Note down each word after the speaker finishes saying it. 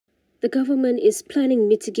The government is planning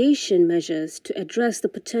mitigation measures to address the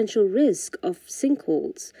potential risk of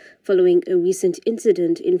sinkholes following a recent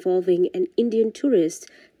incident involving an Indian tourist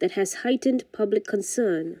that has heightened public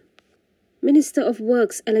concern. Minister of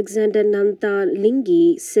Works Alexander Nanta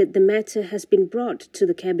Linggi said the matter has been brought to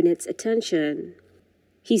the Cabinet's attention.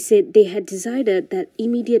 He said they had decided that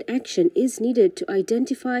immediate action is needed to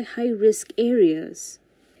identify high-risk areas.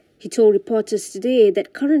 He told reporters today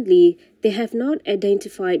that currently they have not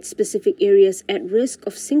identified specific areas at risk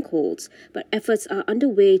of sinkholes, but efforts are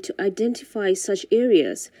underway to identify such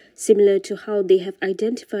areas, similar to how they have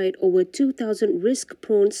identified over 2,000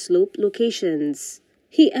 risk-prone slope locations.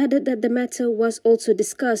 He added that the matter was also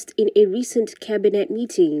discussed in a recent cabinet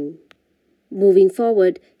meeting. Moving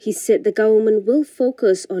forward, he said the government will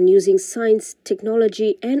focus on using science,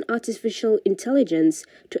 technology and artificial intelligence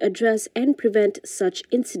to address and prevent such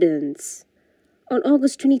incidents. On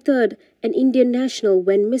August 23rd, an Indian national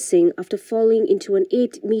went missing after falling into an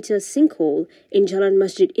 8-meter sinkhole in Jalan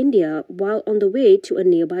Masjid India while on the way to a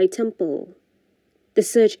nearby temple. The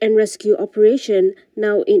search and rescue operation,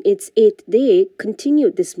 now in its 8th day,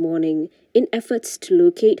 continued this morning in efforts to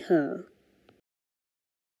locate her.